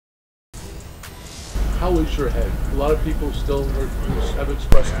How is your head? A lot of people still have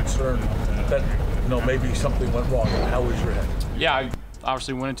expressed concern that maybe something went wrong. How is your head? Yeah, I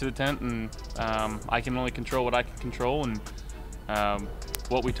obviously went into the tent, and I can only control what I can control, and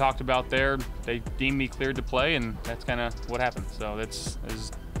what we talked about there, they deemed me cleared to play, and that's kind of what happened. So that's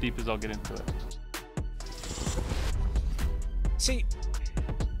as deep as I'll get into it. See,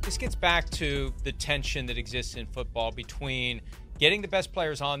 this gets back to the tension that exists in football between getting the best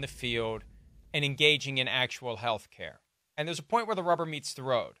players on the field and engaging in actual health care. And there's a point where the rubber meets the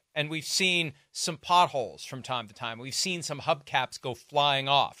road. And we've seen some potholes from time to time. We've seen some hubcaps go flying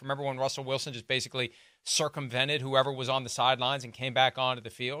off. Remember when Russell Wilson just basically circumvented whoever was on the sidelines and came back onto the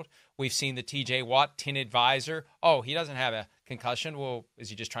field? We've seen the TJ Watt tinted visor. Oh, he doesn't have a concussion. Well, is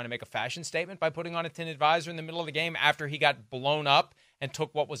he just trying to make a fashion statement by putting on a tinted visor in the middle of the game after he got blown up and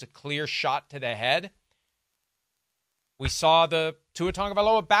took what was a clear shot to the head? We saw the Tua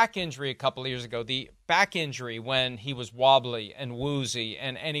Tagovailoa back injury a couple of years ago, the back injury when he was wobbly and woozy,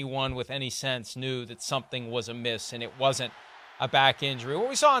 and anyone with any sense knew that something was amiss and it wasn't a back injury. What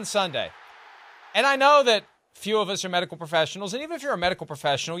we saw on Sunday. And I know that few of us are medical professionals, and even if you're a medical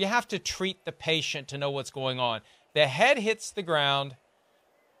professional, you have to treat the patient to know what's going on. The head hits the ground,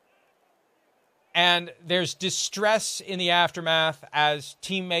 and there's distress in the aftermath as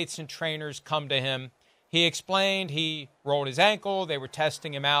teammates and trainers come to him. He explained he rolled his ankle. They were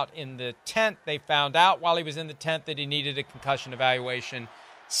testing him out in the tent. They found out while he was in the tent that he needed a concussion evaluation.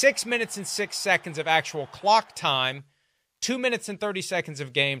 6 minutes and 6 seconds of actual clock time, 2 minutes and 30 seconds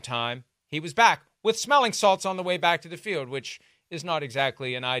of game time. He was back with smelling salts on the way back to the field, which is not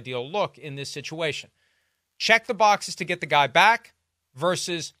exactly an ideal look in this situation. Check the boxes to get the guy back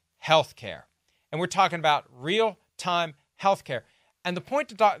versus health care. And we're talking about real-time health care. And the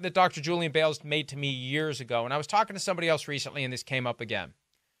point that Dr. Julian Bales made to me years ago, and I was talking to somebody else recently, and this came up again.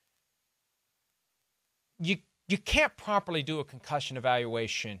 You can't properly do a concussion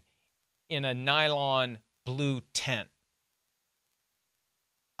evaluation in a nylon blue tent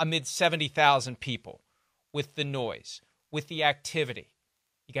amid 70,000 people with the noise, with the activity.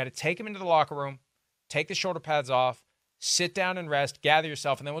 You got to take them into the locker room, take the shoulder pads off, sit down and rest, gather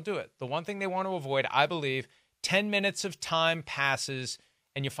yourself, and then we'll do it. The one thing they want to avoid, I believe, 10 minutes of time passes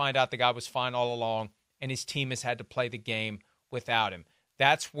and you find out the guy was fine all along and his team has had to play the game without him.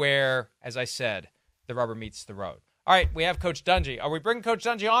 That's where, as I said, the rubber meets the road. All right, we have Coach Dungy. Are we bringing Coach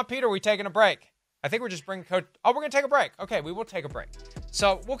Dungy on, Pete, or are we taking a break? I think we're just bringing Coach... Oh, we're going to take a break. Okay, we will take a break.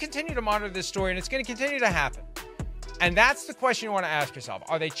 So we'll continue to monitor this story, and it's going to continue to happen. And that's the question you want to ask yourself.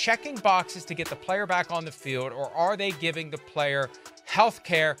 Are they checking boxes to get the player back on the field, or are they giving the player health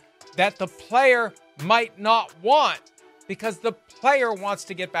care that the player might not want because the player wants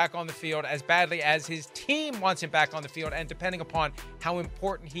to get back on the field as badly as his team wants him back on the field, and depending upon how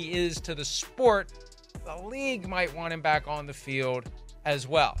important he is to the sport, the league might want him back on the field as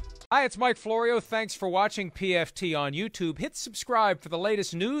well. Hi, it's Mike Florio. Thanks for watching PFT on YouTube. Hit subscribe for the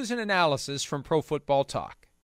latest news and analysis from Pro Football Talk.